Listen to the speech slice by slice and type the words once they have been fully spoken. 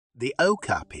The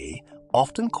Okapi,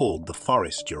 often called the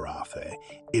forest giraffe,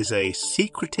 is a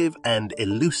secretive and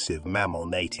elusive mammal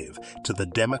native to the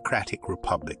Democratic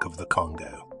Republic of the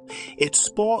Congo. It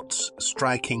sports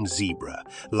striking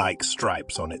zebra-like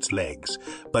stripes on its legs,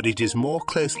 but it is more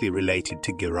closely related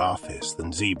to giraffes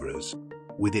than zebras.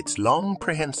 With its long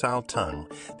prehensile tongue,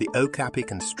 the okapi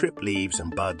can strip leaves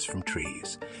and buds from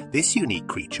trees. This unique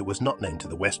creature was not known to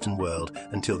the Western world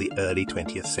until the early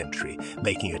 20th century,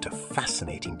 making it a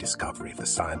fascinating discovery for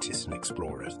scientists and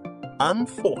explorers.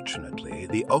 Unfortunately,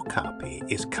 the okapi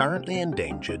is currently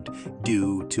endangered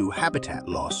due to habitat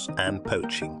loss and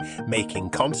poaching, making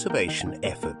conservation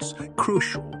efforts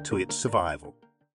crucial to its survival.